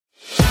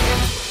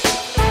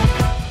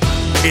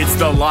It's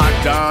the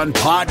Locked On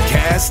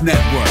Podcast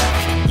Network,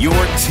 your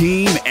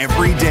team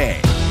every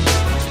day.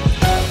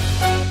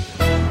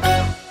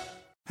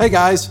 Hey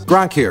guys,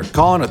 Gronk here,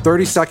 calling a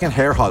 30-second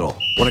hair huddle.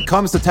 When it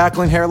comes to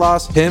tackling hair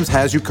loss, Hims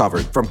has you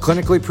covered. From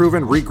clinically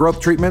proven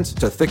regrowth treatments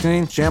to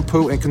thickening,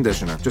 shampoo, and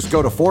conditioner. Just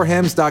go to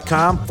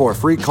 4hims.com for a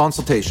free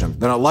consultation.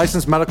 Then a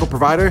licensed medical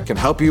provider can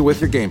help you with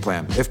your game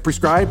plan. If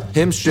prescribed,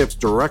 Hims ships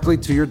directly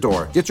to your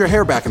door. Get your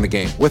hair back in the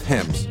game with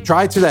Hims.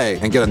 Try today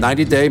and get a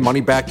 90-day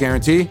money-back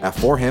guarantee at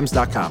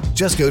 4hims.com.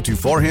 Just go to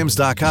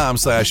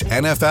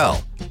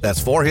 4hims.com/NFL.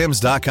 That's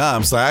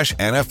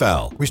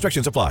 4hims.com/NFL.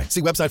 Restrictions apply.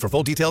 See website for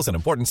full details and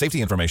important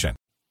safety information.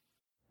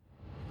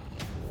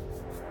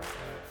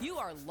 You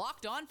are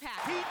Locked On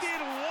Packers. He did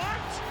what?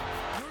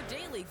 Your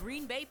daily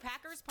Green Bay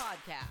Packers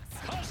podcast.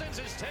 Cousins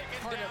is taken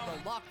Part down.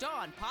 of the Locked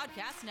On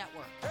Podcast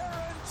Network.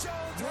 Aaron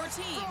Jones Your has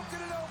team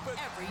broken it open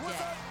every with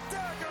day. a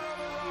dagger of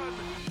a run.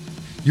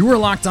 You are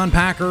Locked On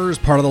Packers,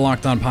 part of the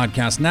Locked On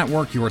Podcast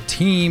Network, your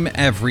team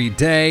every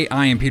day.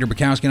 I am Peter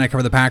Bukowski, and I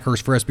cover the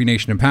Packers for SB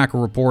Nation and Packer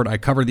Report. I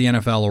cover the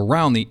NFL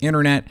around the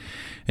internet,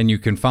 and you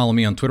can follow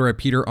me on Twitter at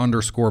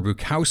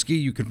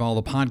Peter_Bukowski. You can follow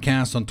the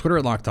podcast on Twitter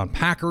at Locked On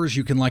Packers.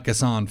 You can like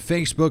us on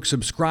Facebook,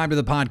 subscribe to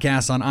the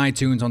podcast on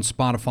iTunes, on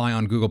Spotify,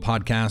 on Google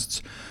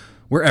Podcasts.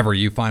 Wherever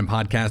you find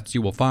podcasts,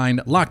 you will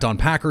find Locked On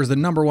Packers, the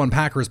 #1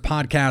 Packers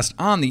podcast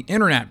on the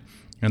internet.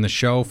 And the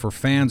show for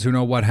fans who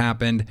know what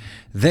happened.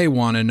 They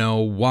want to know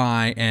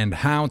why and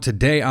how.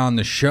 Today on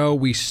the show,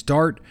 we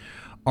start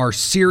our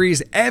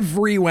series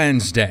every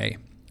Wednesday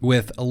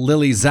with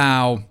Lily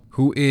Zhao,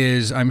 who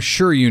is, I'm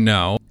sure you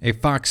know, a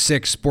Fox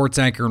 6 sports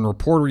anchor and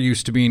reporter,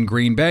 used to be in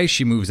Green Bay.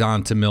 She moves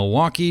on to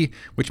Milwaukee,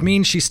 which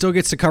means she still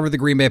gets to cover the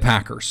Green Bay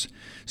Packers.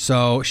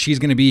 So she's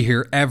going to be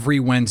here every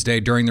Wednesday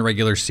during the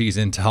regular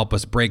season to help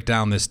us break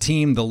down this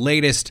team. The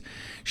latest,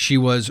 she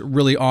was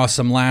really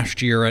awesome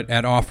last year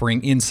at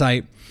offering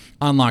insight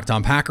on Locked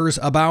On Packers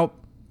about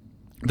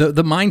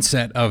the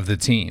mindset of the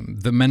team,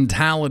 the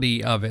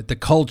mentality of it, the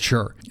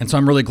culture. And so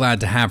I'm really glad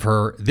to have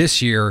her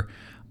this year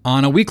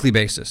on a weekly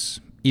basis,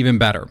 even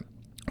better.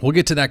 We'll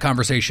get to that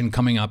conversation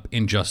coming up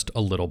in just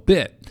a little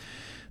bit.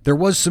 There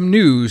was some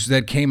news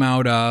that came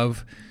out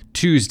of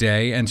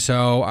Tuesday, and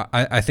so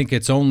I think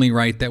it's only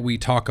right that we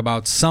talk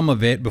about some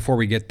of it before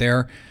we get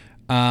there.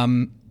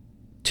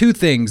 Two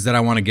things that I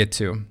want to get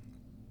to.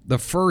 The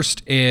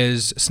first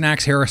is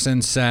Snacks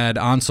Harrison said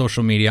on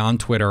social media, on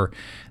Twitter,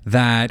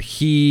 that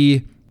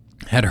he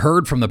had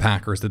heard from the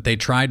Packers that they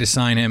tried to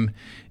sign him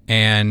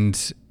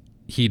and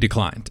he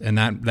declined. And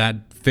that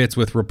fits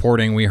with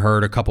reporting we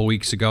heard a couple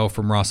weeks ago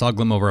from Ross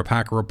Uglum over at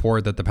Packer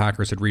Report that the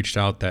Packers had reached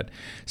out, that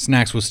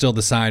Snacks was still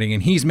deciding,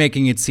 and he's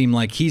making it seem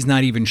like he's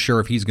not even sure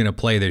if he's going to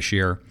play this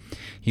year.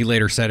 He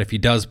later said if he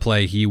does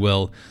play, he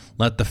will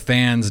let the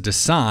fans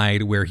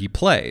decide where he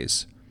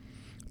plays.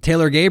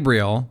 Taylor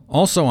Gabriel,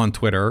 also on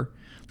Twitter,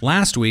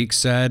 last week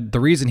said the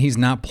reason he's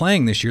not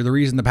playing this year, the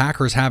reason the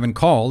Packers haven't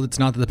called, it's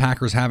not that the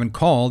Packers haven't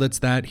called, it's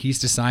that he's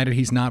decided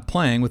he's not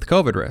playing with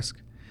COVID risk.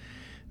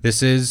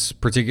 This is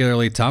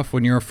particularly tough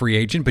when you're a free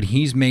agent, but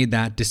he's made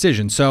that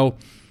decision. So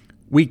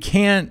we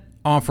can't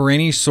offer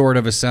any sort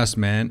of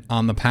assessment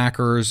on the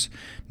Packers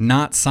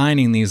not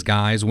signing these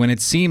guys when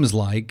it seems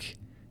like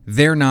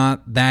they're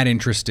not that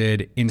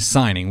interested in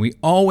signing. We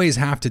always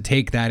have to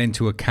take that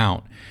into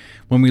account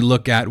when we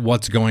look at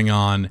what's going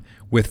on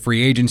with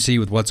free agency,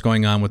 with what's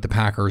going on with the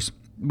Packers.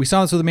 We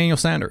saw this with Emmanuel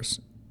Sanders.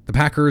 The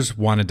Packers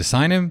wanted to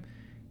sign him.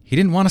 He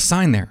didn't want to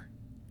sign there.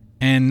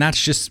 And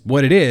that's just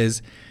what it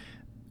is.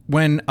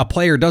 When a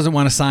player doesn't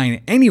want to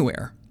sign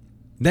anywhere,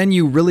 then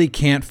you really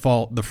can't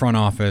fault the front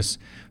office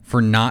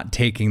for not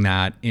taking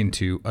that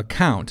into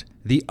account.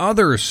 The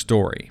other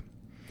story,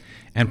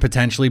 and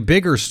potentially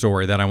bigger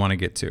story that I want to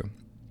get to.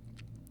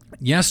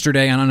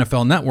 Yesterday on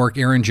NFL Network,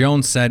 Aaron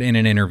Jones said in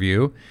an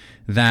interview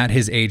that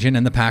his agent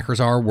and the Packers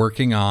are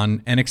working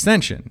on an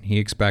extension. He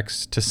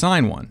expects to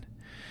sign one.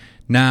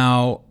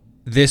 Now,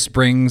 this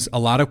brings a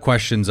lot of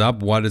questions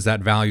up. What does that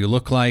value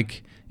look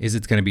like? Is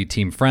it going to be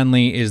team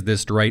friendly? Is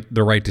this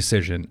the right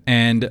decision?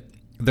 And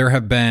there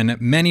have been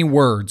many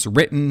words,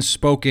 written,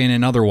 spoken,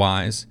 and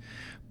otherwise,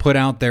 put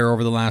out there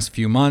over the last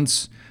few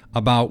months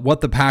about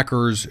what the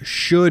Packers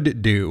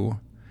should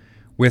do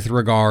with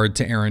regard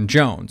to Aaron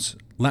Jones.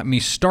 Let me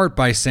start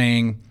by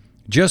saying,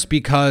 just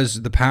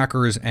because the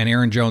Packers and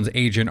Aaron Jones'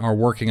 agent are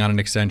working on an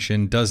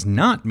extension does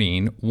not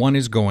mean one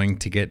is going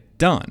to get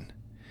done.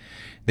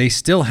 They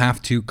still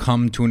have to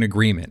come to an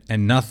agreement,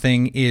 and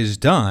nothing is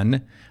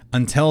done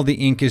until the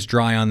ink is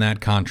dry on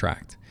that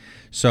contract.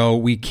 So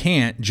we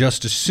can't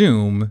just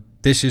assume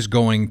this is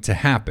going to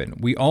happen.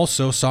 We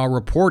also saw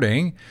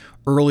reporting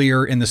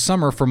earlier in the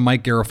summer from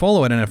Mike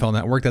Garafolo at NFL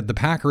Network that the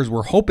Packers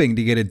were hoping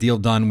to get a deal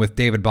done with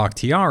David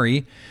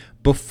Bakhtiari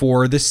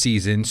before the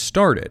season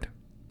started.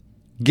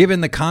 Given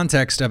the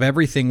context of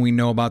everything we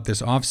know about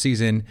this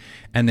offseason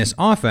and this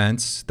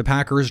offense, the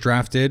Packers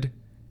drafted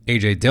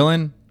A.J.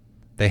 Dillon.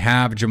 They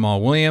have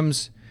Jamal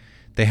Williams.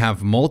 They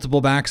have multiple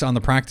backs on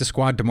the practice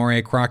squad,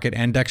 Demaria Crockett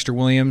and Dexter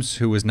Williams,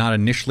 who was not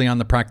initially on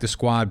the practice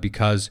squad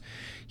because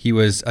he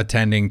was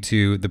attending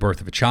to the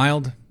birth of a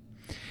child.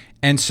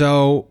 And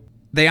so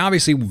they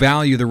obviously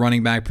value the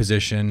running back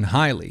position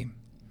highly.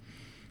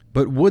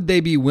 But would they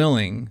be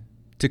willing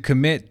to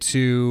commit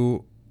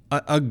to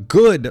a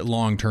good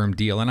long-term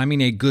deal, and I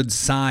mean a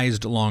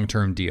good-sized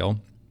long-term deal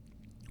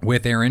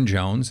with Aaron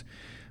Jones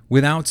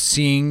without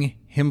seeing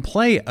him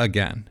play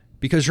again?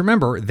 Because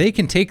remember, they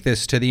can take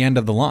this to the end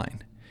of the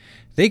line.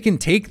 They can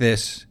take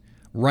this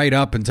right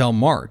up until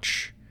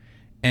March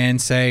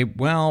and say,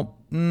 well,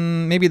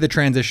 maybe the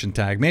transition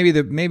tag, maybe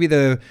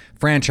the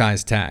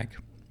franchise tag,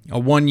 a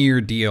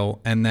 1-year deal,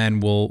 and then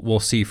we'll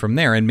see from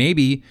there. And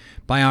maybe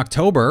by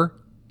October,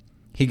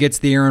 he gets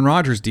the Aaron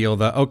Rodgers deal.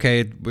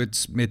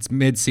 It's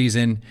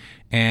mid-season,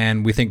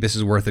 and we think this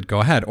is worth it.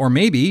 Go ahead. Or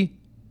maybe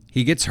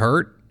he gets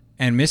hurt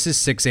and misses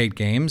 6-8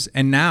 games,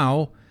 and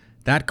now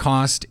that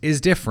cost is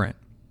different.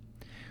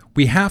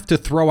 We have to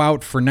throw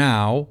out for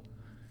now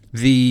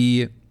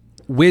the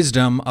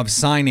wisdom of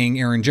signing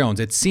Aaron Jones.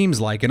 It seems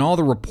like, and all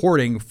the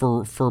reporting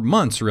for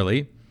months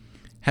really,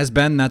 has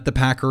been that the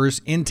Packers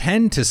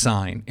intend to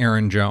sign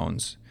Aaron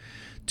Jones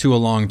to a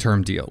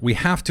long-term deal. We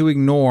have to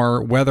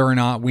ignore whether or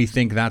not we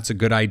think that's a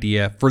good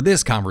idea for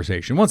this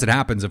conversation. Once it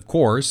happens, of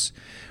course,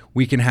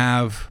 we can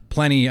have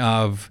plenty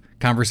of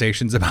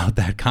conversations about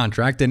that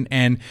contract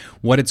and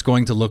what it's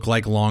going to look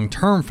like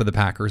long-term for the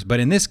Packers.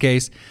 But in this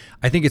case,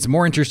 I think it's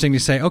more interesting to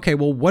say, okay,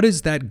 well, what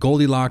does that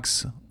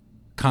Goldilocks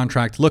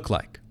contract look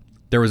like?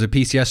 There was a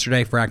piece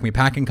yesterday for Acme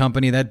Packing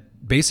Company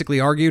that basically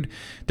argued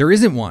there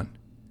isn't one,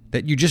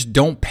 that you just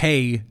don't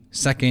pay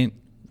second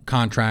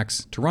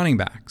contracts to running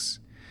backs.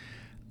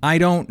 I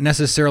don't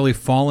necessarily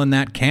fall in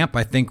that camp.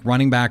 I think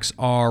running backs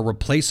are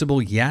replaceable,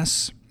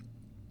 yes,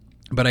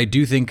 but I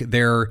do think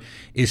there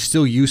is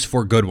still use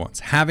for good ones.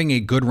 Having a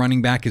good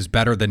running back is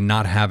better than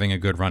not having a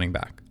good running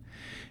back.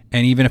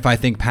 And even if I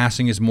think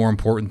passing is more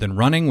important than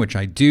running, which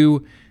I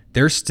do,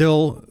 there's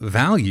still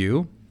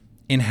value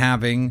in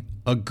having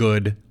a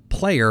good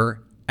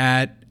player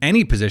at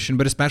any position,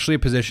 but especially a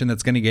position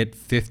that's going to get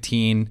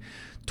 15,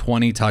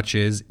 20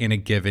 touches in a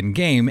given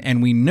game.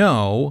 And we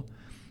know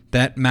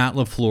that Matt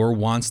LaFleur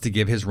wants to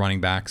give his running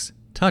backs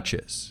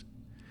touches.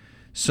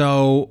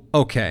 So,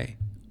 okay,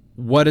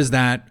 what does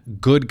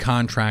that good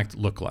contract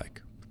look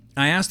like?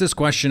 I asked this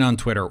question on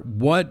Twitter.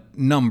 What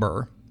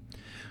number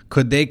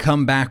could they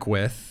come back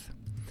with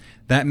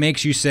that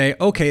makes you say,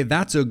 okay,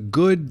 that's a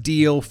good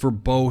deal for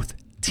both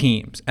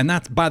teams? And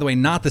that's, by the way,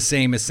 not the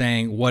same as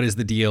saying, what is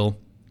the deal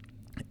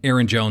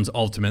Aaron Jones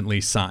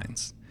ultimately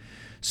signs?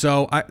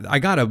 So I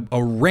got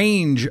a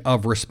range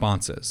of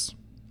responses.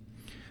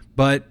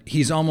 But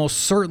he's almost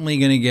certainly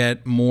going to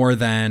get more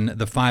than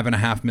the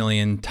 $5.5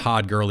 million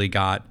Todd Gurley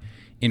got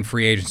in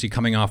free agency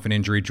coming off an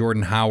injury.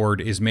 Jordan Howard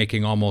is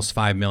making almost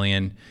 $5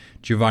 million.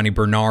 Giovanni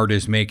Bernard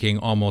is making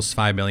almost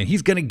 $5 million.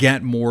 He's going to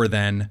get more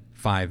than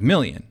 $5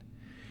 million.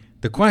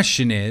 The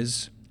question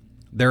is,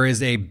 there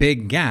is a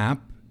big gap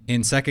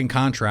in second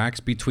contracts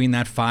between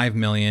that $5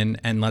 million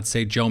and, let's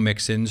say, Joe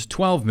Mixon's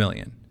 $12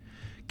 million.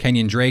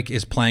 Kenyon Drake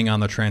is playing on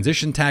the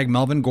transition tag.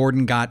 Melvin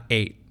Gordon got $8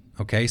 million.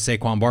 Okay,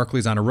 Saquon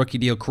Barkley's on a rookie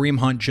deal. Kareem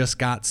Hunt just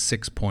got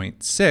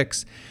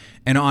 6.6,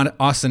 and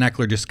Austin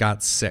Eckler just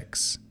got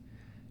 6.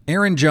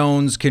 Aaron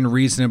Jones can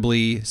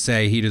reasonably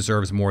say he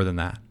deserves more than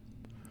that.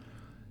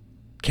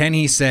 Can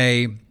he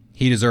say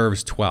he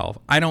deserves 12?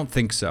 I don't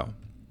think so.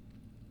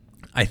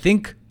 I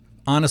think,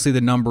 honestly,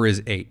 the number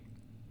is 8.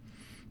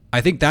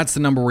 I think that's the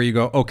number where you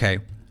go, okay,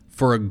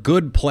 for a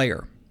good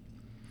player.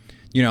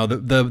 You know,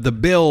 the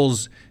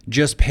Bills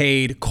just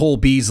paid Cole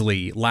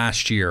Beasley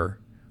last year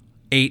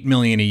 $8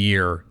 million a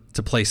year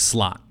to play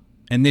slot.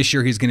 And this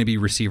year he's going to be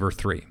receiver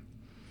 3.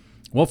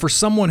 Well, for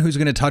someone who's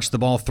going to touch the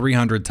ball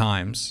 300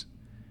 times,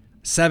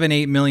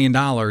 $7-8 million,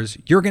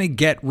 you're going to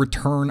get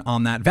return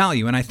on that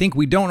value. And I think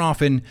we don't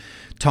often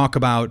talk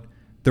about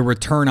the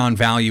return on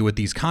value with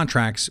these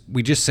contracts.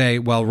 We just say,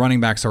 well,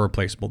 running backs are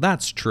replaceable.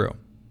 That's true.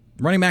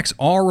 Running backs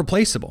are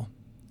replaceable.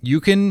 You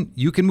can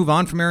move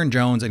on from Aaron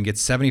Jones and get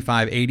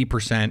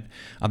 75-80%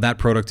 of that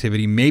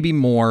productivity, maybe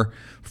more,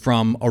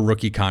 from a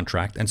rookie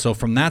contract. And so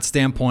from that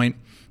standpoint,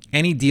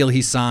 any deal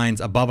he signs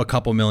above a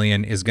couple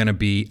million is going to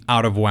be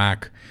out of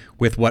whack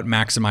with what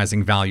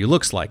maximizing value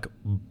looks like.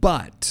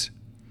 But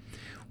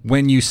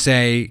when you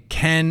say,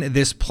 can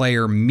this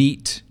player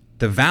meet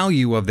the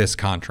value of this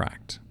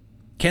contract?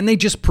 Can they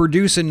just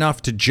produce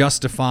enough to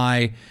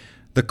justify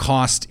the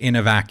cost in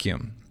a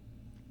vacuum?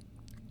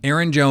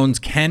 Aaron Jones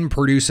can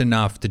produce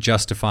enough to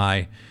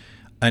justify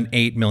an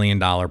 $8 million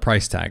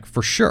price tag,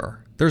 for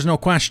sure. There's no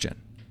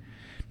question.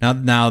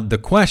 Now the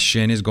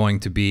question is going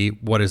to be,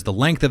 what does the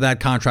length of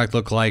that contract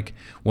look like?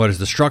 What does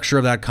the structure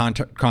of that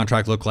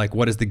contract look like?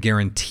 What does the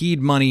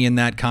guaranteed money in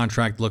that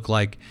contract look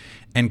like?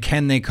 And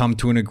can they come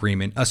to an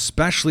agreement,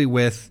 especially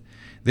with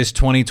this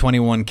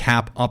 2021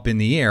 cap up in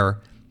the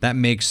air, that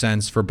makes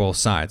sense for both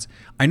sides?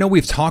 I know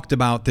we've talked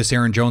about this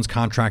Aaron Jones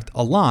contract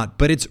a lot,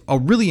 but it's a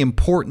really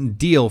important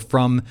deal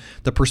from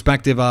the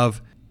perspective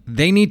of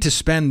they need to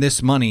spend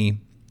this money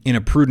in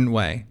a prudent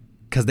way.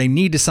 because they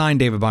need to sign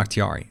David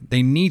Bakhtiari.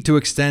 They need to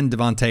extend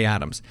Devontae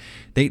Adams.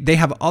 They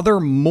have other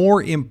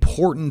more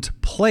important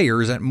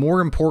players at more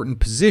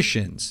important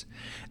positions.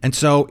 And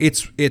so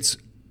it's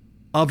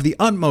of the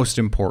utmost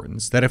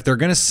importance that if they're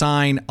going to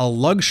sign a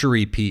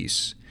luxury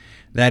piece,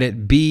 that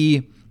it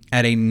be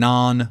at a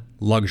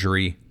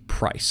non-luxury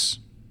price.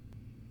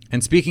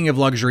 And speaking of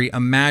luxury,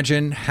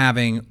 imagine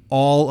having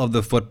all of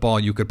the football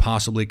you could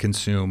possibly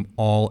consume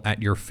all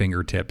at your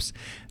fingertips.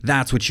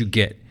 That's what you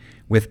get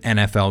with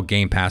NFL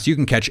Game Pass. You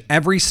can catch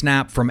every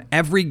snap from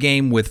every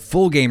game with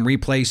full game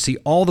replays, see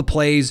all the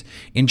plays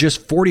in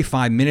just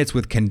 45 minutes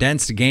with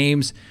condensed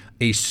games,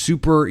 a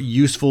super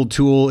useful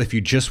tool if you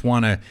just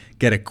want to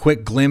get a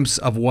quick glimpse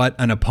of what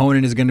an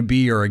opponent is going to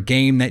be or a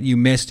game that you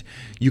missed.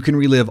 You can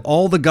relive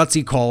all the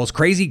gutsy calls,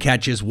 crazy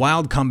catches,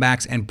 wild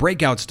comebacks, and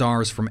breakout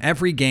stars from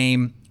every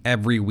game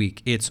every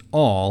week. It's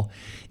all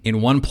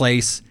in one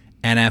place,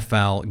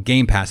 NFL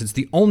Game Pass. It's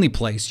the only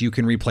place you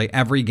can replay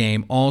every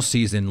game all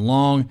season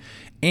long,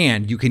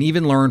 and you can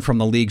even learn from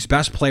the league's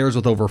best players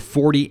with over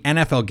 40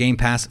 NFL Game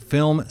Pass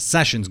film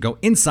sessions. Go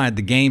inside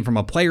the game from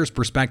a player's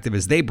perspective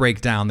as they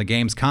break down the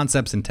game's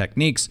concepts and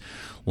techniques.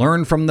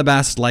 Learn from the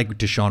best like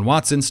Deshaun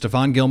Watson,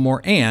 Stephon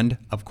Gilmore, and,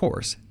 of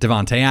course,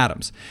 Devontae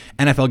Adams.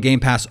 NFL Game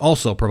Pass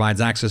also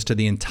provides access to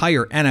the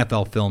entire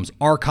NFL Films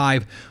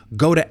archive.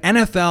 Go to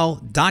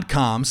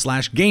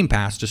NFL.com/Game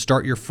Pass to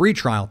start your free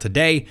trial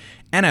today.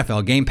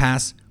 NFL Game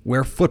Pass,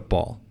 where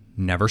football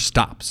never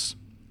stops.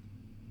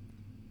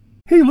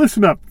 Hey,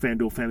 listen up,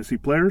 FanDuel fantasy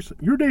players.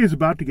 Your day is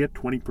about to get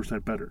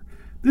 20% better.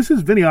 This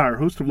is Vinny Iyer,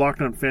 host of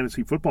Locked On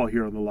Fantasy Football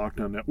here on the Locked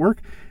On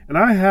Network, and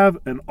I have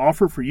an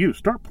offer for you.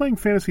 Start playing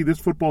fantasy this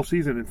football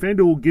season, and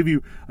FanDuel will give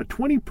you a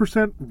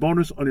 20%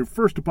 bonus on your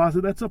first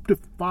deposit. That's up to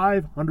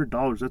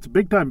 $500. That's a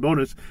big-time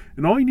bonus,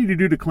 and all you need to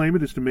do to claim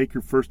it is to make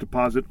your first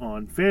deposit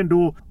on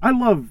FanDuel. I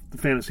love the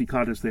fantasy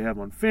contests they have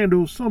on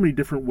FanDuel. So many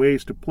different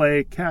ways to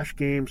play, cash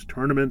games,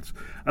 tournaments.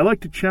 I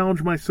like to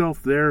challenge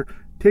myself there.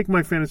 Take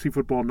my fantasy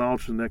football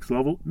knowledge to the next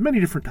level.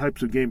 Many different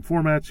types of game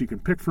formats you can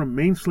pick from: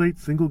 main slate,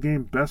 single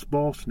game, best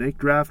ball, snake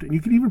draft, and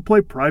you can even play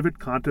private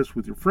contests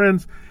with your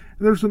friends.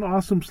 And there's an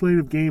awesome slate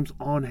of games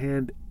on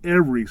hand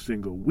every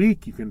single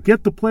week. You can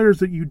get the players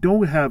that you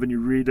don't have in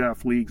your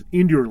redraft leagues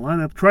into your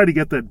lineup. Try to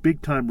get that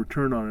big time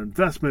return on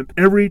investment.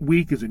 Every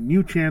week is a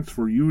new chance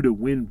for you to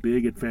win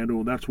big at FanDuel,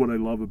 and that's what I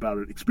love about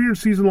it.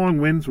 Experience season-long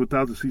wins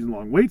without the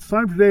season-long waits.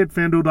 Sign up today at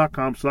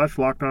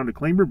FanDuel.com/LockedOn to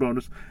claim your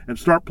bonus and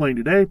start playing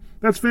today.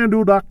 That's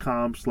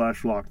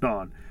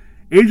FanDuel.com/LockedOn.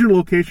 Age and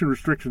location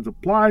restrictions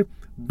apply.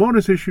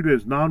 Bonus issued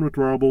as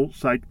non-withdrawable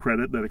site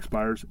credit that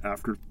expires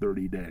after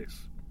 30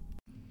 days.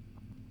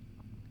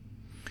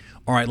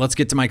 All right, let's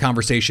get to my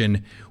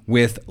conversation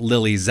with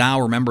Lily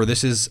Zhao. Remember,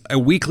 this is a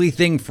weekly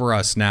thing for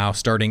us now,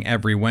 starting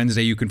every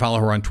Wednesday. You can follow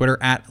her on Twitter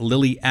at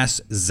Lily S.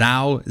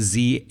 Zhao,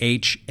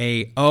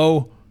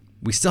 Z-H-A-O.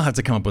 We still have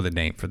to come up with a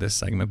name for this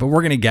segment, but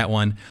we're going to get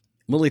one.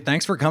 Lily,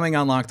 thanks for coming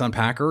on Locked On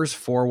Packers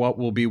for what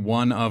will be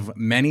one of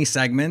many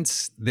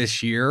segments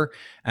this year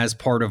as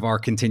part of our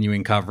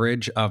continuing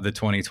coverage of the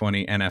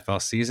 2020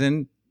 NFL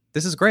season.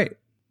 This is great.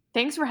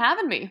 Thanks for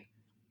having me.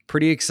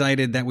 Pretty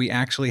excited that we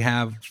actually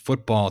have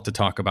football to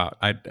talk about.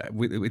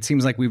 It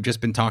seems like we've just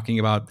been talking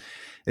about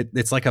it.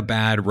 It's like a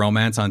bad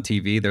romance on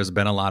TV. There's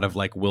been a lot of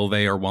like, will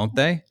they or won't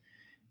they?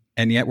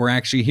 And yet we're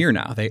actually here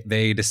now.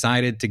 They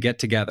decided to get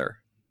together.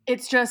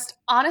 It's just,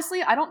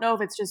 honestly, I don't know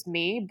if it's just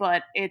me,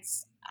 but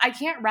I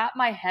can't wrap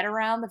my head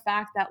around the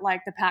fact that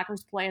like the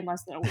Packers play in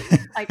less than a week.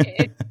 Like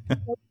it's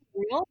so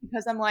real,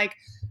 because I'm like,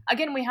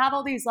 again, we have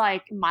all these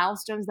like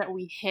milestones that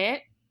we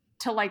hit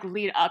to like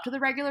lead up to the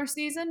regular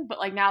season, but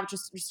like now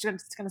it's going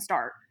to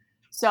start.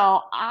 So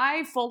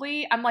I'm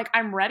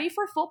ready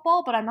for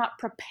football, but I'm not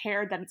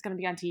prepared that it's going to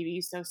be on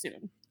TV so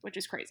soon, which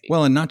is crazy.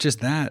 Well, and not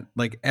just that,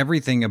 like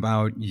everything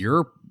about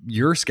your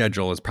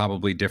schedule is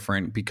probably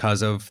different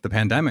because of the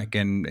pandemic,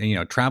 and you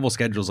know, travel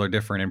schedules are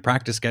different and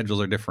practice schedules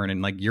are different,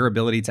 and like your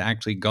ability to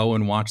actually go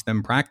and watch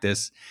them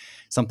practice,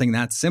 something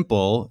that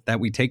simple that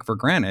we take for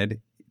granted,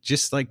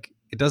 just like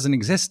it doesn't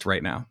exist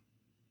right now.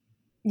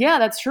 Yeah,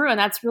 that's true. And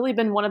that's really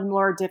been one of the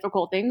more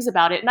difficult things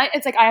about it. And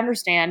it's like, I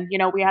understand, you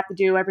know, we have to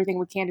do everything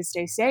we can to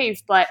stay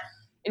safe. But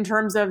in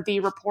terms of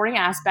the reporting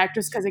aspect,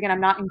 just because, again, I'm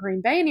not in Green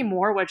Bay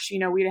anymore, which, you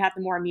know, we'd have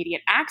the more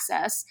immediate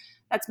access,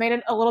 that's made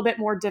it a little bit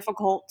more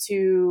difficult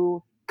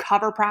to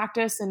cover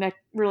practice and to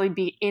really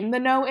be in the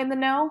know.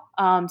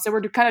 So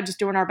we're kind of just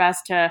doing our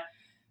best to,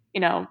 you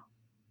know,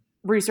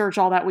 research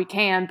all that we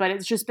can. But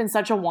it's just been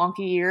such a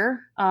wonky year.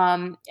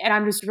 And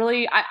I'm just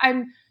really,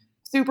 I'm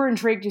super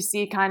intrigued to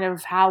see kind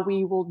of how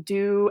we will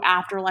do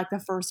after like the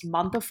first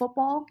month of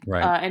football,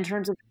 right, in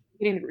terms of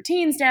getting the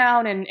routines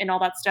down and all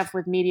that stuff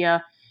with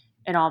media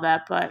and all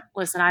that. But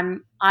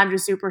listen, I'm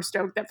just super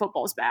stoked that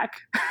football's back.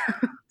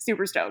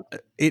 Super stoked.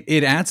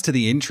 It adds to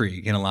the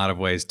intrigue in a lot of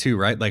ways too,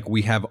 right? Like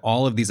we have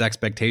all of these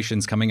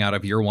expectations coming out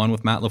of year one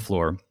with Matt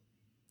LaFleur,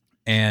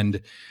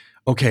 and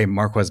okay,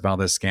 Marquez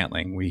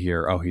Valdez-Scantling, we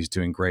hear, oh, he's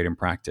doing great in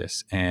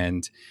practice,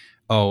 and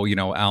oh, you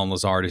know, Alan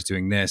Lazard is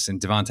doing this,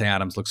 and Devontae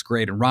Adams looks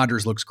great, and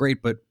Rodgers looks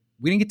great, but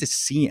we didn't get to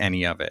see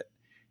any of it.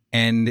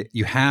 and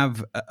you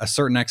have a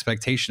certain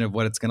expectation of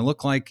what it's going to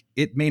look like.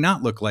 It may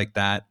not look like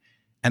that.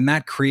 And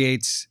that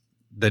creates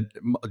the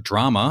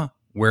drama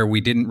where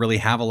we didn't really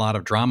have a lot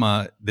of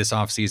drama this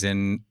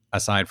offseason,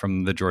 aside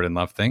from the Jordan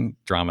Love thing,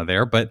 drama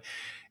there, but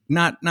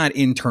not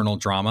internal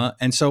drama.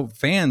 And so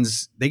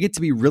fans, they get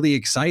to be really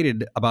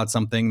excited about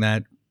something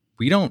that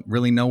we don't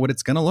really know what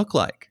it's going to look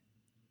like.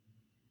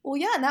 Well,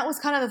 yeah, and that was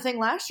kind of the thing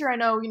last year. I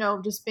know,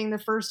 just being the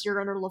first year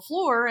under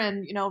LaFleur,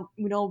 and,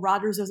 we know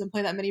Rodgers doesn't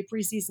play that many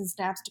preseason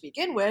snaps to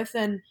begin with.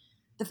 And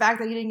the fact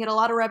that he didn't get a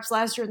lot of reps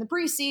last year in the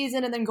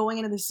preseason, and then going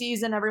into the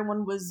season,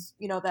 everyone was,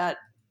 that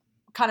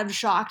kind of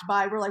shocked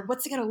by, we're like,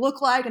 what's it going to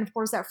look like? And of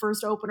course, that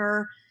first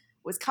opener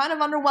was kind of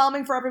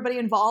underwhelming for everybody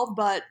involved,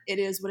 but it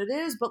is what it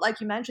is. But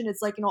like you mentioned,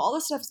 it's like, all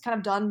this stuff is kind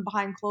of done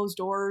behind closed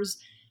doors.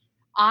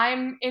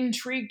 I'm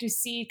intrigued to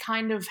see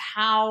kind of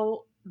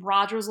how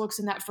Rodgers looks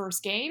in that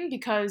first game,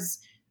 because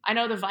I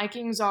know the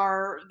Vikings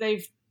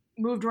they've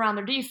moved around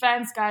their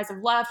defense. Guys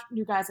have left,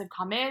 new guys have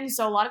come in.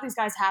 So a lot of these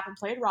guys haven't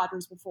played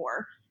Rodgers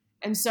before.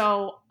 And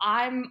so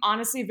I'm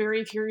honestly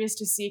very curious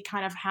to see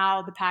kind of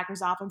how the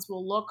Packers offense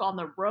will look on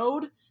the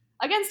road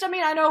against,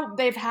 I know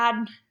they've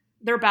had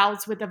their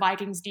bouts with the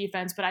Vikings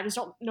defense, but I just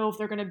don't know if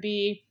they're going to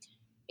be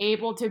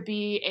able to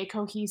be a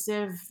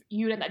cohesive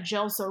unit that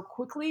gels so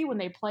quickly when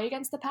they play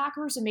against the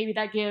Packers. And maybe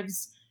that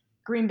gives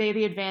Green Bay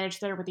the advantage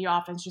there with the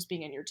offense just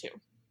being in year two.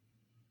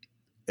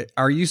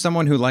 Are you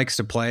someone who likes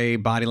to play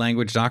body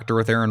language doctor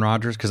with Aaron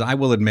Rodgers? Because I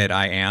will admit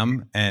I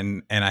am.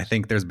 And I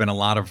think there's been a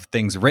lot of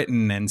things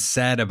written and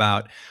said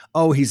about,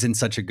 oh, he's in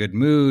such a good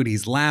mood.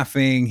 He's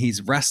laughing.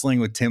 He's wrestling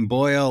with Tim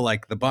Boyle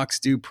like the Bucs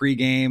do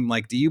pregame.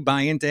 Like, do you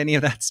buy into any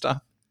of that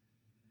stuff?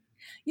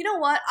 You know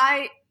what?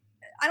 I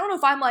don't know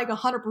if I'm like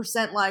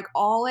 100% like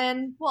all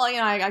in. Well,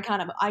 I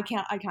kind of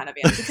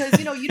am, because,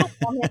 you don't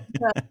want him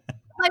to,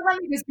 like,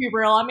 let me just be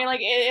real.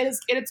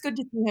 It's good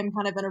to see him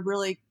kind of in a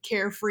really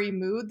carefree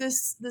mood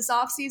this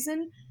off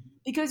season,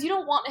 because you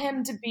don't want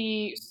him to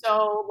be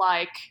so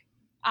like,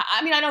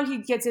 I know he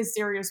gets his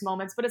serious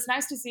moments, but it's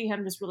nice to see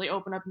him just really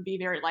open up and be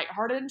very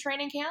lighthearted in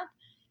training camp.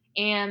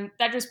 And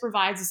that just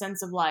provides a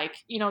sense of like,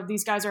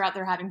 these guys are out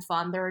there having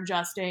fun, they're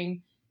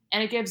adjusting.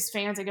 And it gives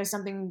fans, I guess,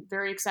 something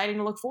very exciting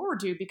to look forward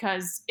to,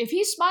 because if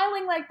he's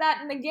smiling like that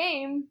in the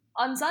game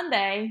on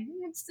Sunday,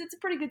 it's a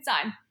pretty good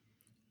sign.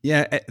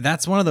 Yeah,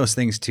 that's one of those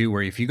things, too,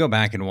 where if you go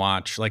back and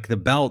watch, like the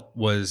belt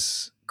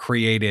was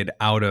created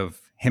out of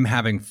him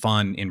having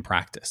fun in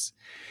practice.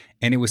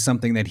 And it was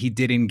something that he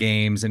did in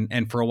games.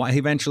 And for a while, he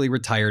eventually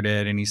retired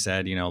it. And he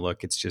said,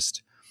 look,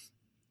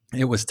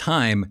 it was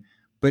time.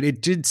 But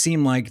it did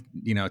seem like,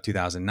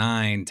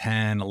 2009,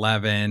 10,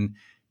 11,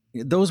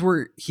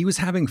 he was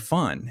having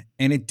fun,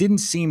 and it didn't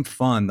seem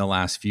fun the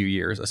last few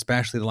years,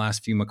 especially the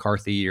last few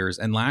McCarthy years.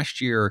 And last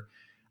year,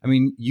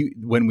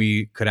 when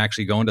we could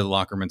actually go into the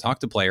locker room and talk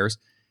to players,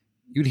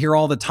 you'd hear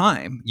all the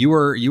time. You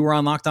were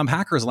on Locked On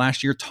Packers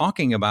last year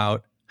talking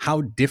about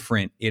how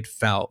different it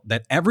felt,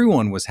 that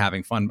everyone was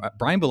having fun.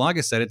 Brian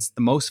Bulaga said it's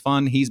the most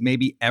fun he's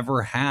maybe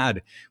ever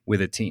had with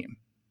a team.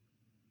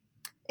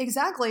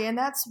 Exactly, and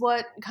that's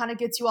what kind of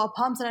gets you all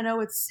pumped. And I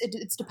know it's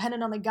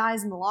dependent on the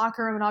guys in the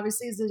locker room, and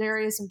obviously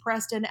Za'Darius and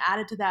Preston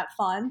added to that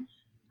fun.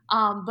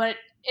 But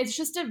it's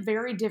just a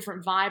very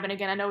different vibe. And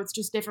again, I know it's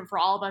just different for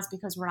all of us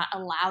because we're not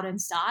allowed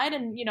inside.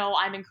 And,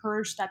 I'm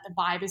encouraged that the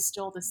vibe is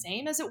still the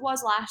same as it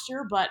was last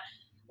year. But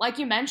like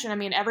you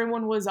mentioned,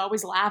 everyone was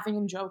always laughing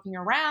and joking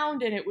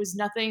around, and it was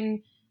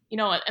nothing,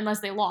 unless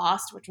they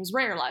lost, which was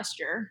rare last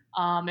year.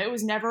 It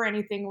was never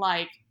anything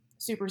like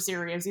super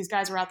serious. These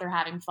guys are out there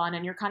having fun,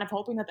 and you're kind of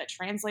hoping that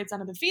translates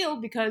onto the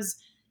field,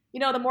 because,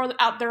 the more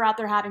they're out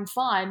there having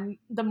fun,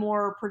 the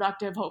more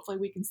productive hopefully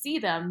we can see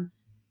them.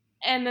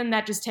 And then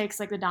that just takes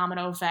like the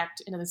domino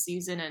effect into the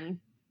season, and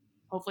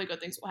hopefully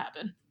good things will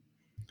happen.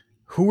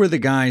 Who were the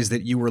guys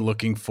that you were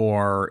looking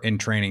for in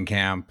training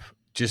camp,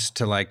 just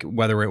to like,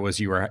 whether it was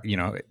you were,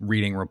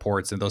 reading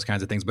reports and those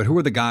kinds of things, but who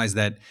were the guys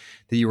that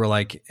you were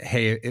like,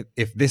 hey,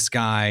 if this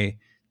guy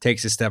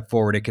takes a step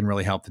forward, it can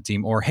really help the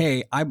team? Or,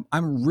 hey,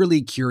 I'm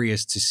really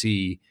curious to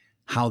see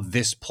how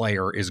this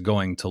player is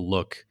going to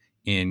look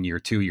in year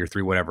 2, year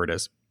 3, whatever it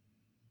is.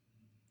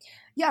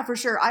 Yeah, for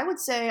sure. I would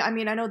say, I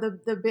know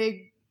the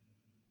big,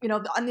 we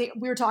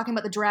were talking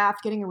about the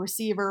draft, getting a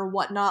receiver,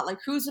 whatnot, like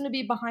who's going to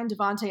be behind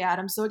Devontae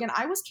Adams. So again,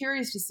 I was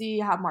curious to see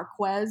how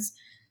Marquez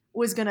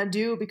was going to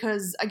do,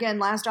 because again,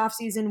 last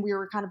offseason we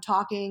were kind of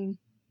talking,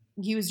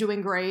 he was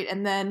doing great.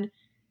 And then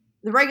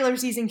the regular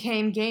season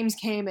came, games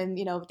came, and,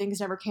 things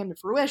never came to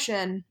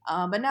fruition.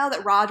 But now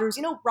that Rodgers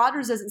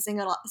doesn't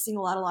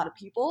single out a lot of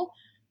people.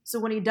 So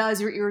when he does,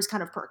 your ears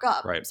kind of perk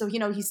up. Right. So,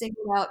 he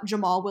singled out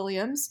Jamal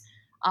Williams.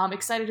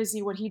 Excited to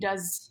see what he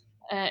does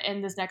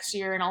in this next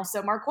year. And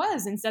also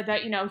Marquez, and said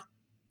that,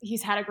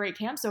 he's had a great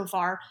camp so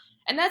far.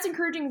 And that's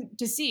encouraging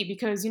to see,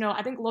 because,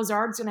 I think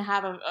Lazard's going to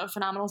have a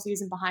phenomenal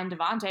season behind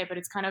Devontae, but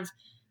it's kind of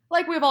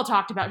like we've all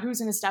talked about, who's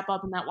going to step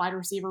up in that wide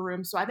receiver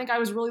room. So I think I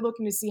was really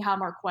looking to see how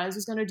Marquez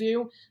is going to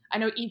do. I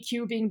know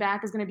EQ being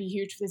back is going to be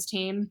huge for this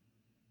team.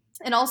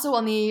 And also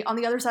on the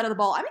other side of the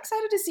ball, I'm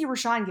excited to see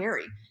Rashawn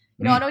Gary.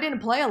 I know he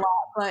didn't play a lot,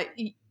 but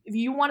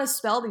you want to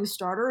spell these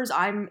starters,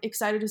 I'm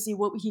excited to see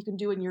what he can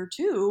do in year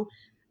 2,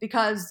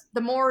 because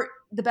the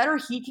better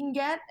he can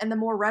get and the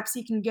more reps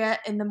he can get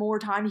and the more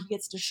time he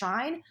gets to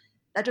shine,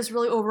 that just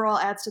really overall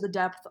adds to the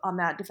depth on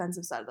that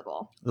defensive side of the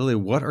ball. Lily,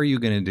 what are you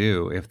going to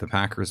do if the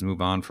Packers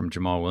move on from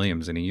Jamal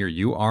Williams in a year?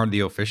 You are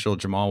the official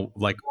Jamal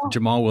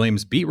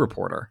Williams beat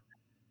reporter.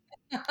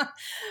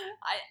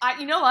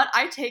 You know what?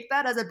 I take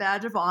that as a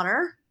badge of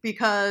honor,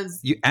 because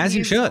you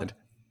should.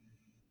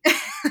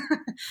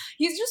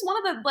 He's just one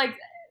of the, like,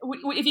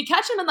 if you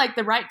catch him in like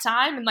the right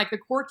time and like the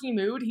quirky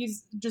mood,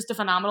 he's just a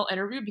phenomenal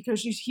interview,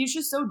 because he's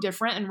just so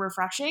different and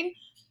refreshing.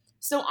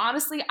 So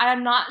honestly,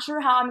 I'm not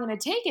sure how I'm going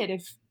to take it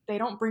if they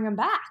don't bring him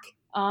back.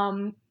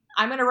 I'm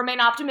going to remain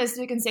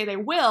optimistic and say they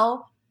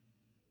will,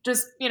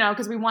 just,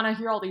 because we want to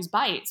hear all these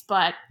bites.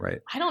 But right.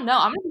 I don't know.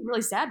 I'm going to be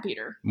really sad,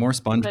 Peter. More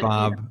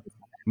SpongeBob,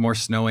 more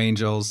snow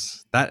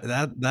angels.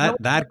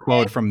 That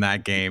quote from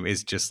that game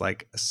is just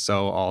like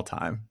so all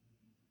time.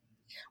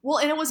 Well,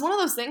 and it was one of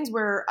those things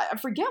where I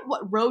forget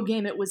what road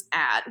game it was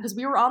at, because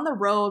we were on the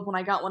road when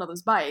I got one of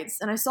those bites,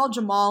 and I saw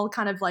Jamal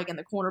kind of like in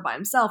the corner by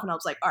himself, and I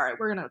was like, all right,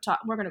 we're going to talk.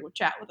 We're going to go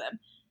chat with him.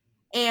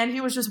 And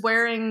he was just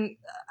wearing,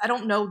 I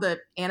don't know the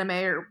anime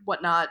or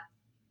whatnot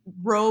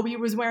robe he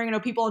was wearing. I know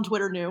people on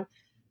Twitter knew.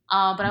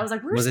 But I was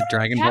like, was it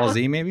Dragon Ball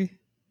Z maybe?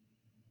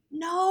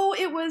 No,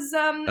 it was.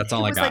 That's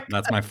all I got. Like,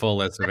 that's my full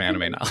list of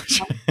anime knowledge.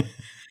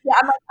 Yeah,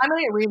 I'm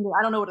going to get reading it.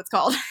 I don't know what it's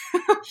called.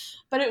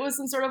 But it was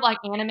some sort of like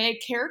anime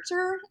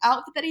character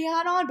outfit that he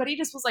had on. But he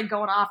just was like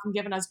going off and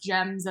giving us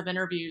gems of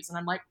interviews. And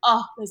I'm like,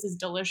 oh, this is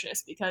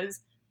delicious, because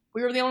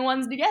we were the only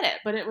ones to get it.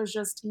 But it was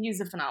just, he's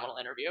a phenomenal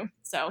interview.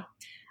 So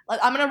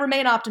I'm going to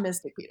remain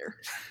optimistic, Peter.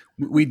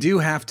 We do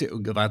have to.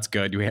 That's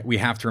good. We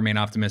have to remain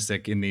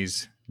optimistic in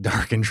these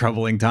dark and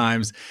troubling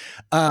times.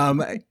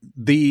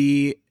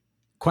 The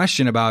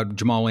question about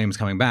Jamal Williams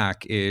coming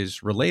back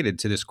is related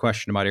to this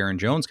question about Aaron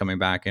Jones coming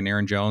back. And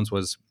Aaron Jones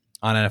was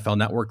on NFL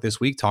Network this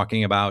week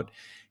talking about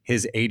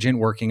his agent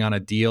working on a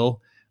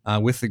deal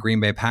with the Green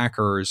Bay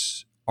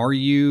Packers. Do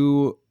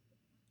you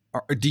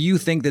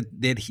think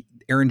that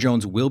Aaron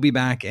Jones will be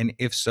back? And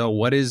if so,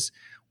 what is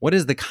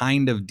the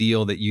kind of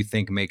deal that you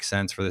think makes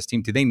sense for this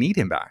team? Do they need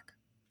him back?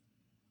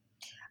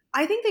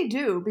 I think they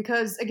do,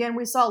 because again,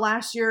 we saw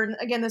last year, and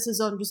again, this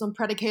is just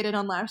predicated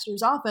on last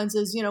year's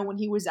offenses. When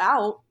he was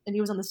out and he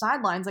was on the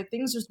sidelines, like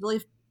things just really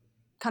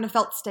kind of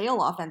felt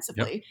stale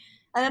offensively. Yep.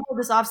 And then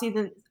this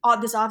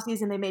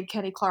offseason, they made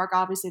Kenny Clark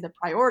obviously the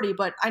priority,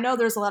 but I know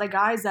there's a lot of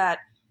guys that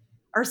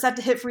are set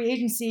to hit free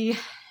agency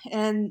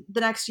in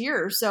the next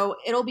year. So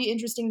it'll be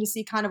interesting to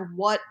see kind of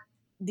what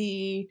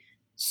the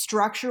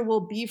structure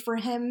will be for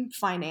him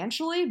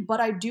financially. But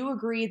I do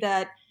agree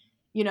that,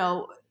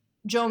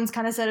 Jones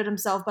kind of said it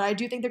himself, but I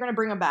do think they're going to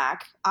bring him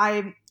back.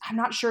 I'm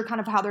not sure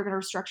kind of how they're going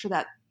to restructure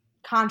that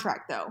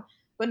contract, though.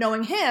 But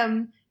knowing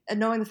him and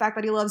knowing the fact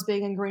that he loves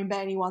being in Green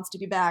Bay and he wants to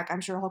be back, I'm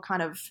sure he'll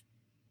kind of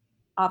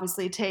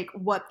obviously take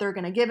what they're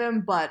going to give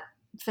him, but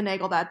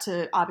finagle that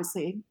to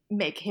obviously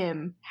make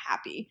him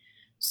happy.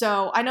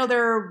 So I know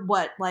they're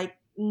like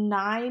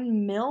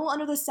 $9 million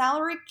under the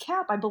salary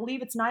cap. I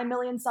believe it's $9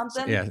 million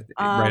something. Yeah,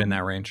 right in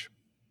that range.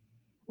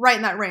 Right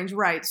in that range,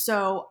 right.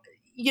 So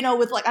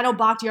with I know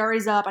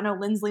Bakhtiari's up, I know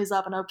Lindsley's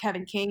up, I know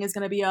Kevin King is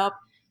going to be up.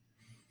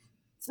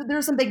 So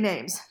there's some big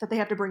names that they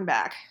have to bring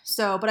back.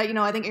 So, but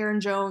I think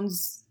Aaron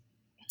Jones,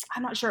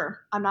 I'm not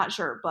sure,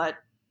 but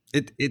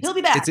he'll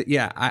be back.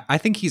 I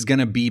think he's going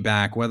to be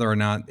back. Whether or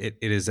not it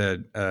is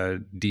a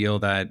deal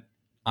that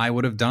I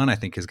would have done, I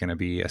think is going to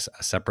be a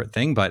separate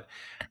thing. But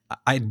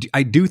I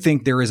do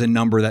think there is a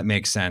number that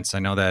makes sense. I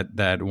know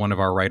that one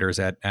of our writers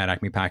at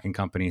Acme Packing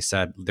Company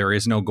said there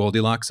is no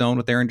Goldilocks zone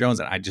with Aaron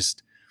Jones, and I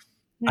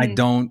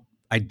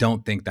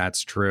don't think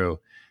that's true.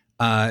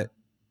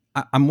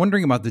 I'm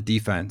wondering about the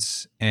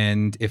defense,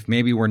 and if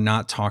maybe we're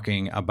not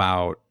talking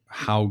about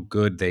how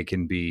good they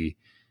can be.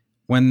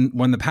 When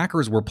the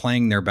Packers were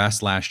playing their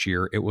best last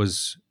year, it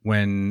was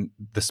when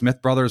the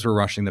Smith brothers were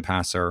rushing the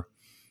passer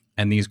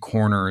and these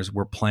corners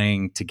were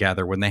playing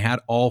together. When they had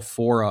all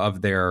four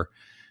of their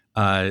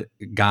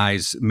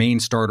guys, main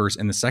starters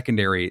in the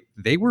secondary,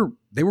 they were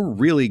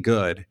really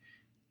good.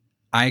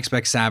 I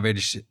expect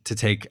Savage to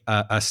take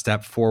a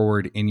step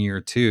forward in year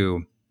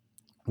 2.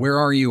 Where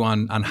are you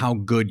on how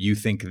good you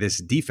think this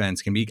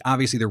defense can be?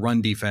 Obviously, the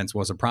run defense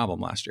was a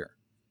problem last year.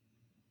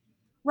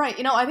 Right.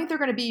 I think they're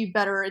going to be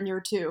better in year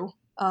 2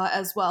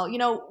 as well.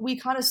 We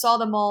kind of saw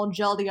them all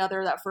gel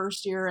together that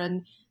first year,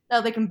 and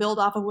now they can build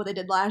off of what they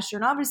did last year.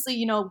 And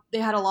obviously, they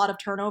had a lot of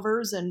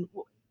turnovers, and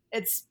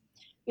it's,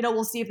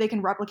 we'll see if they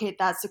can replicate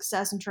that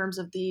success in terms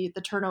of the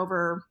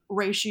turnover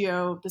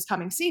ratio this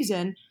coming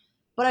season.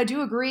 But I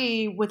do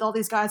agree with all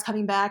these guys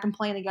coming back and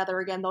playing together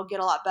again, they'll get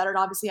a lot better. And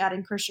obviously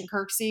adding Christian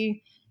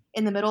Kirksey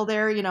in the middle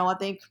there, I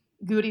think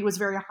Goody was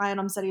very high on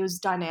him, said he was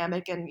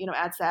dynamic and,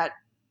 adds that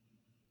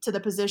to the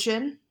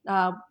position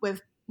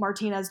with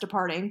Martinez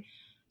departing.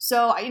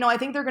 So, I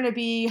think they're going to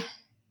be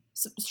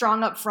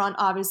strong up front,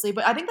 obviously.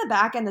 But I think the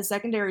back end, the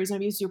secondary is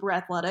going to be super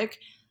athletic.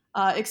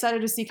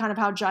 Excited to see kind of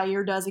how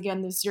Jair does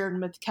again this year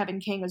and with Kevin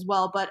King as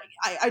well. But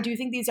I do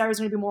think these guys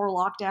are going to be more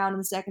locked down in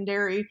the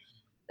secondary.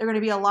 They're going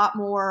to be a lot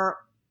more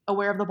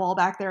aware of the ball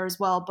back there as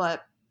well.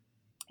 But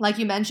like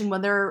you mentioned,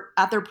 when they're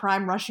at their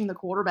prime rushing the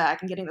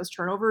quarterback and getting those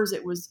turnovers,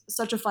 it was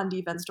such a fun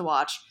defense to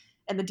watch.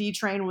 And the D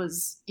train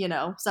was,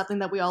 something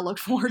that we all look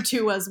forward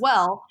to as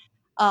well.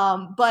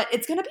 But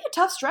it's going to be a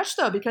tough stretch,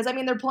 though, because,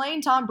 they're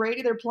playing Tom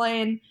Brady, they're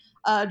playing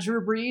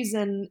Drew Brees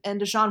and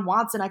Deshaun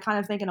Watson, I kind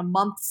of think in a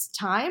month's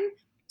time.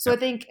 So I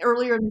think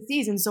earlier in the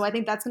season. So I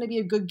think that's going to be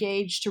a good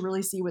gauge to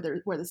really see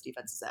where this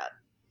defense is at.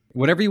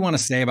 Whatever you want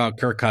to say about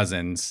Kirk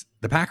Cousins,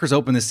 the Packers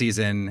open the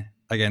season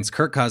against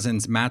Kirk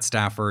Cousins, Matt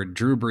Stafford,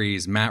 Drew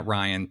Brees, Matt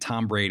Ryan,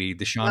 Tom Brady,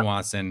 Deshaun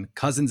Watson,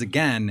 Cousins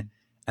again,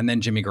 and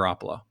then Jimmy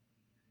Garoppolo.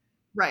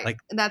 Right. Like,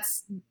 and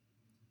that's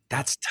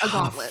tough. A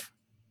gauntlet.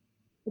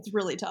 It's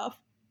really tough.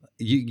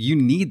 You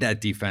need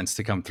that defense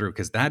to come through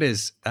because that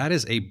is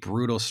a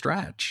brutal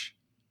stretch.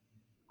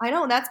 I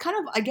know. That's kind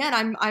of,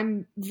 again,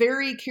 I'm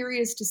very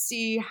curious to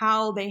see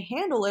how they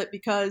handle it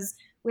because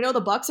we know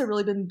the Bucs have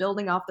really been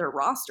building off their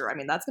roster.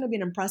 That's going to be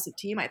an impressive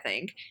team, I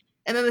think.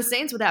 And then the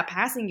Saints with that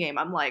passing game,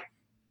 I'm like,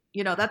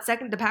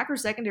 the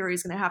Packers secondary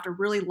is going to have to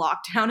really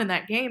lock down in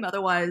that game.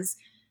 Otherwise,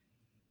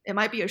 it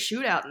might be a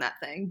shootout in that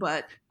thing.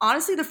 But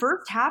honestly, the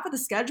first half of the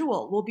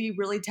schedule will be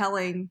really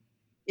telling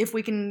if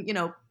we can,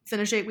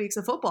 finish 8 weeks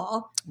of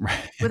football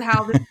with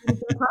how this is going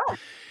to go.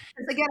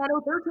 Because again, I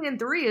know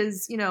 13-3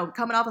 is,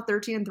 coming off a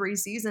 13-3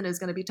 season is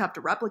going to be tough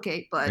to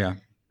replicate, but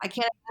I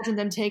can't imagine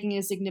them taking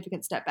a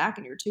significant step back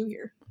in year 2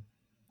 here.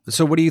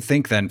 So what do you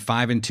think then?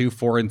 5-2,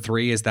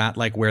 4-3, is that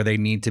like where they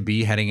need to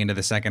be heading into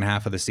the second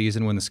half of the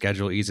season when the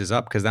schedule eases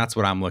up? Because that's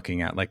what I'm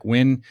looking at. Like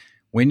win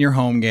your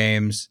home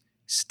games,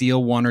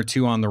 steal 1 or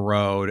 2 on the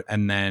road,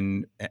 and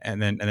then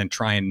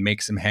try and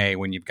make some hay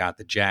when you've got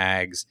the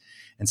Jags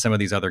and some of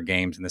these other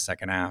games in the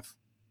second half.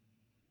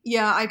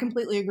 Yeah, I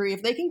completely agree.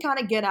 If they can kind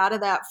of get out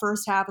of that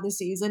first half of the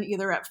season,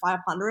 either at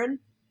 500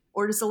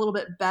 or just a little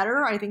bit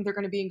better, I think they're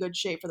going to be in good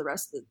shape for the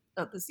rest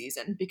of the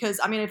season. Because,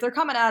 if they're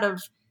coming out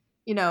of,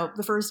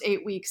 the first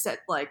 8 weeks at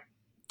like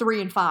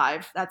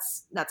 3-5,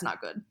 that's not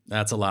good.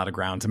 That's a lot of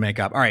ground to make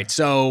up. All right,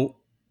 so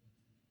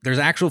there's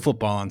actual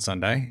football on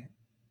Sunday.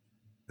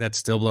 That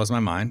still blows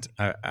my mind.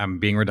 I'm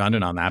being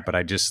redundant on that, but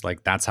I just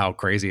that's how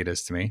crazy it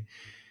is to me.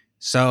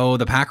 So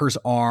the Packers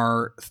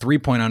are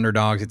 3-point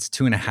underdogs. It's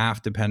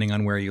 2.5 depending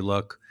on where you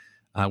look,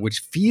 which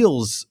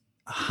feels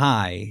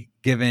high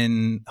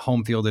given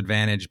home field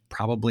advantage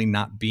probably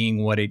not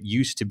being what it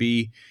used to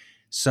be.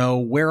 So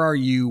where are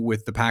you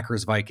with the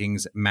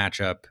Packers-Vikings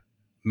matchup?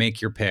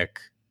 Make your pick.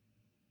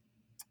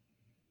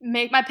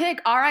 Make my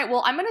pick. All right.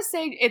 Well, I'm going to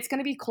say it's going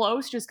to be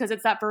close just because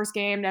it's that first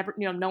game. Never,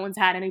 no one's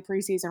had any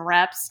preseason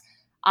reps.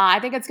 I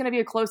think it's going to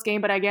be a close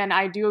game, but again,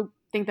 I do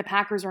think the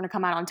Packers are going to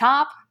come out on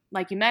top.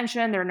 Like you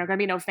mentioned, there are going to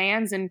be no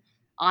fans, and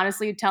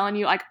honestly, telling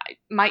you,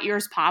 my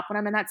ears pop when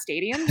I'm in that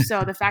stadium.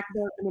 So the fact that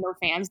there are going to be no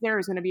fans there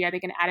is going to be, I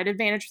think, an added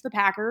advantage for the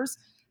Packers.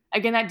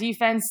 Again, that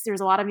defense, there's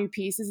a lot of new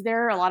pieces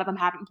there. A lot of them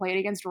haven't played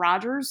against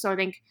Rodgers, so I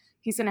think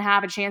he's going to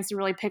have a chance to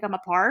really pick them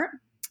apart.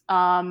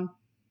 And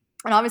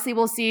obviously,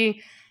 we'll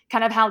see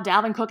kind of how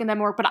Dalvin Cook and them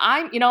work.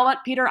 But you know what,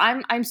 Peter,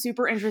 I'm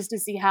super interested to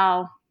see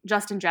how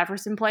Justin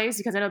Jefferson plays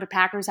because I know the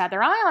Packers had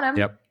their eye on him.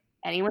 Yep.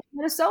 And he went to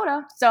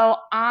Minnesota. So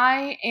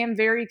I am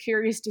very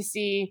curious to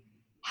see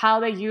how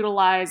they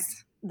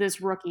utilize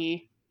this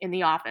rookie in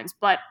the offense.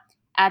 But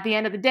at the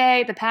end of the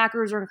day, the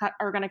Packers are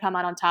going to come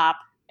out on top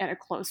in a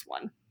close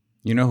one.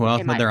 You know who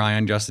else had their eye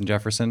on Justin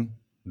Jefferson?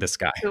 This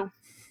guy. Who?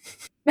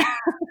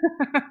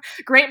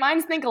 Great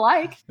minds think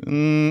alike. I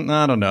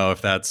don't know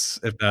if that's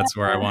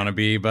where I want to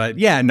be, but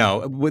yeah,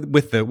 no,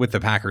 with the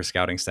Packers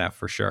scouting staff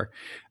for sure.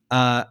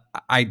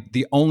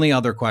 The only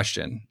other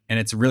question, and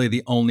it's really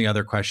the only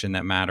other question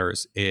that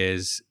matters,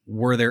 is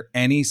were there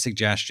any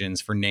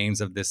suggestions for names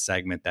of this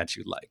segment that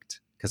you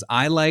liked? Because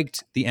I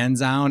liked the end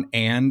zone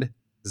and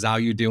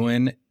Zhao you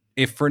doing,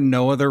 if for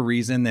no other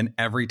reason than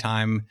every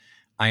time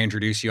I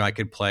introduce you, I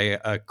could play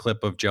a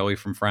clip of Joey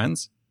from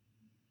Friends.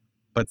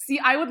 But see,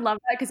 I would love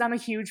that because I'm a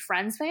huge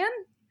Friends fan,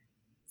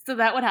 so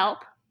that would help.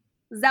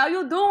 Zhao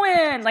you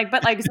doing?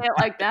 Say it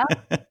like that.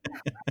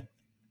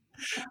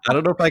 I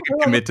don't know if I can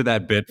commit to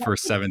that bit for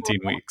 17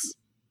 weeks.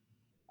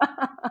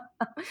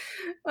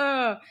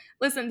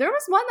 Listen, there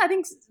was one, I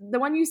think the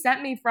one you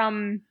sent me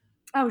from,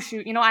 oh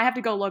shoot, I have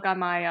to go look on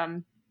my,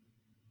 on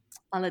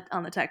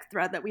the text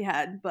thread that we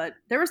had, but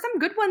there were some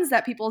good ones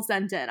that people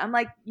sent in. I'm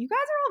like, you guys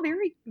are all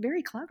very,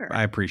 very clever.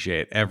 I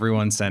appreciate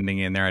everyone sending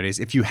in their ideas.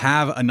 If you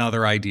have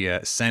another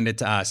idea, send it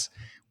to us.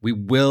 We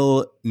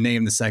will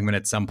name the segment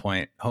at some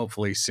point,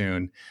 hopefully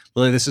soon.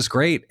 Lily, this is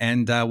great,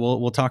 and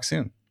we'll talk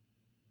soon.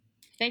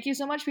 Thank you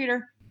so much,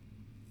 Peter.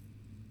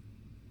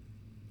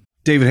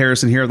 David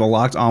Harrison here, the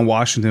Locked On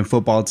Washington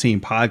Football Team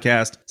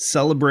podcast,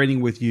 celebrating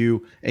with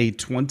you a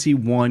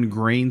 21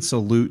 grain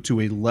salute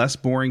to a less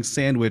boring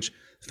sandwich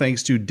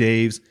thanks to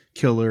Dave's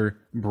Killer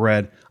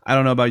bread. I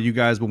don't know about you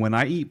guys, but when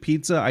I eat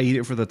pizza, I eat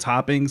it for the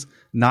toppings,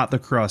 not the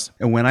crust.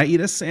 And when I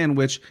eat a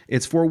sandwich,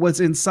 it's for what's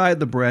inside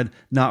the bread,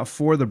 not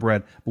for the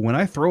bread. But when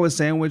I throw a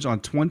sandwich on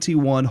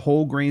 21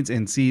 whole grains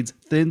and seeds,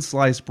 thin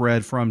sliced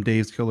bread from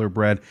Dave's Killer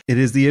Bread, it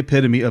is the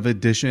epitome of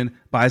addition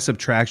by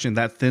subtraction.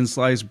 That thin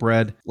sliced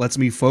bread lets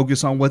me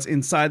focus on what's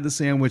inside the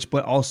sandwich,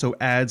 but also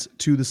adds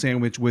to the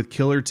sandwich with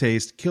killer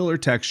taste, killer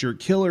texture,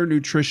 killer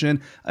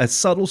nutrition, a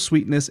subtle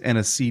sweetness, and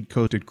a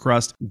seed-coated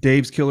crust.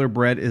 Dave's Killer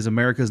Bread is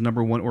America's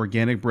 #1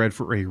 organic bread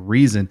for a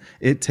reason.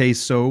 It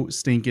tastes so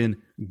stinking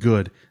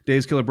good.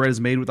 Dave's Killer Bread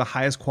is made with the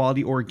highest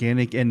quality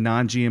organic and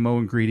non-GMO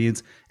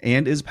ingredients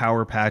and is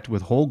power-packed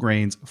with whole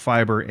grains,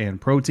 fiber,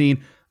 and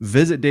protein.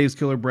 Visit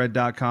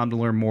daveskillerbread.com to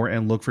learn more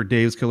and look for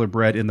Dave's Killer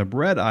Bread in the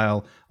bread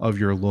aisle of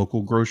your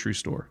local grocery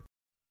store.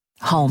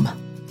 Home.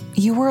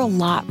 You were a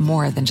lot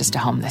more than just a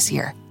home this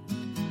year.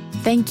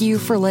 Thank you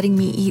for letting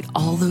me eat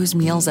all those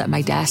meals at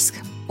my desk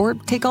or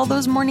take all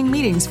those morning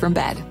meetings from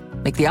bed.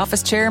 Make the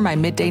office chair my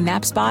midday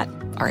nap spot,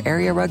 our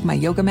area rug my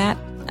yoga mat,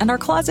 and our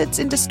closets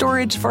into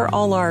storage for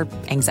all our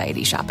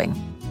anxiety shopping.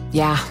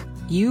 Yeah,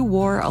 you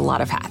wore a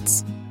lot of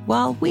hats,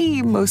 while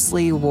we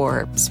mostly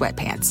wore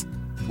sweatpants,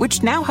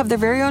 which now have their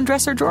very own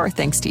dresser drawer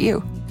thanks to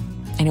you.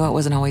 I know it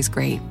wasn't always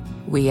great.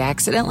 We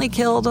accidentally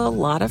killed a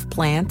lot of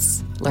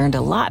plants, learned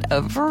a lot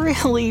of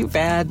really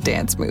bad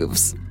dance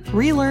moves,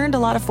 relearned a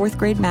lot of 4th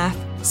grade math,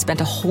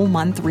 spent a whole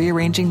month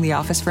rearranging the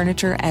office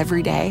furniture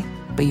every day,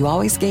 but you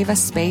always gave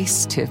us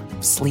space to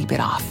sleep it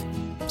off.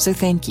 So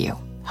thank you,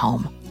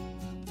 home.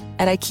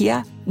 At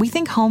IKEA, we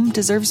think home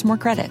deserves more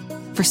credit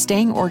for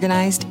staying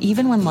organized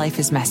even when life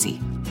is messy,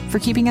 for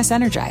keeping us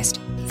energized,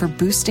 for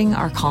boosting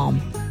our calm.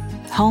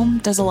 Home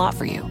does a lot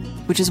for you,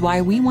 which is why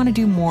we want to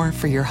do more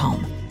for your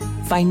home.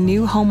 Find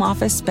new home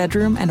office,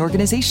 bedroom, and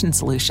organization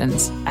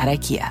solutions at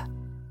IKEA.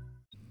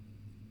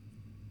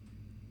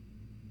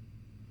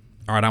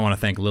 All right, I want to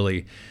thank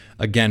Lily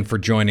again for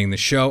joining the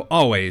show.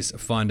 Always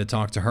fun to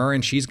talk to her,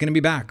 and she's going to be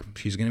back.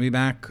 She's going to be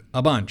back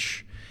a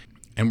bunch.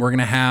 And we're going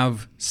to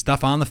have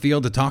stuff on the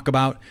field to talk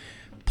about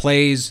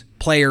plays,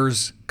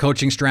 players,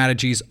 coaching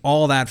strategies,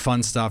 all that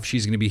fun stuff.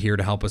 She's going to be here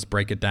to help us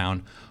break it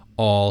down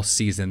all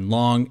season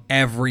long,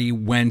 every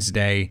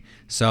Wednesday.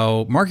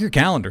 So mark your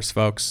calendars,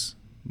 folks.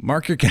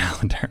 Mark your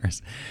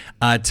calendars.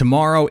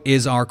 Tomorrow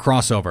is our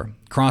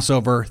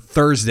crossover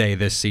Thursday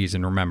this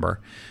season.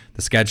 Remember,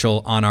 the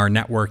schedule on our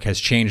network has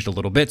changed a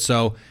little bit.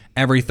 So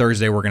every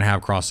Thursday we're going to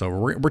have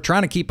crossover. We're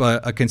trying to keep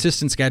a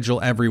consistent schedule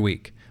every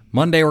week.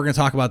 Monday, we're going to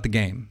talk about the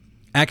game.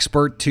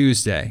 Expert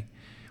Tuesday,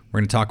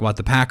 we're going to talk about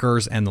the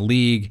Packers and the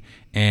league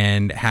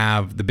and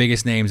have the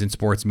biggest names in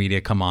sports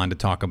media come on to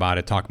talk about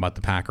it, talk about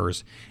the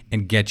Packers,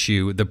 and get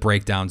you the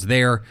breakdowns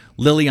there.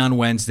 Lily on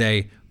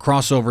Wednesday,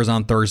 crossovers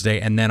on Thursday,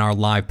 and then our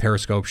live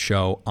Periscope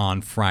show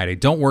on Friday.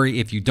 Don't worry,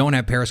 if you don't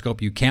have Periscope,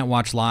 you can't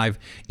watch live.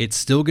 It's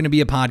still going to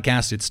be a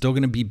podcast. It's still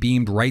going to be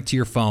beamed right to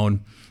your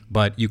phone,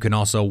 but you can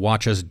also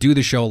watch us do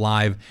the show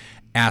live,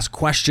 ask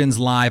questions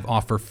live,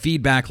 offer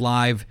feedback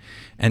live.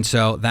 And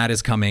so that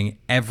is coming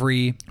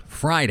every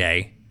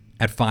Friday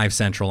at 5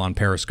 Central on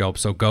Periscope.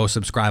 So go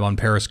subscribe on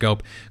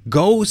Periscope.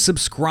 Go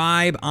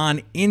subscribe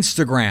on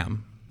Instagram.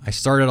 I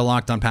started a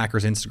Locked On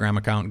Packers Instagram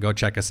account. Go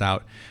check us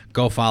out.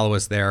 Go follow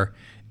us there.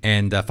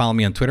 And follow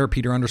me on Twitter,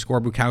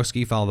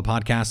 Peter_Bukowski. Follow the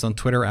podcast on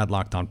Twitter at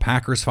Locked On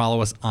Packers.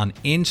 Follow us on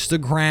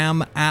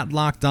Instagram at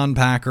Locked On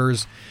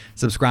Packers.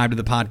 Subscribe to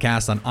the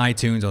podcast on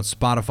iTunes, on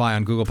Spotify,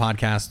 on Google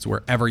Podcasts.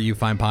 Wherever you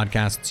find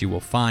podcasts, you will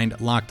find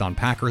Locked On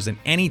Packers. And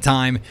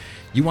anytime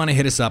you want to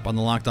hit us up on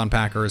the Locked On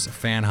Packers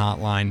fan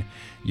hotline,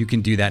 you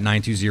can do that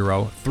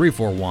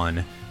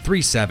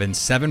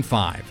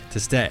 920-341-3775 to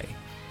stay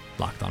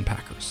Locked On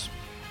Packers.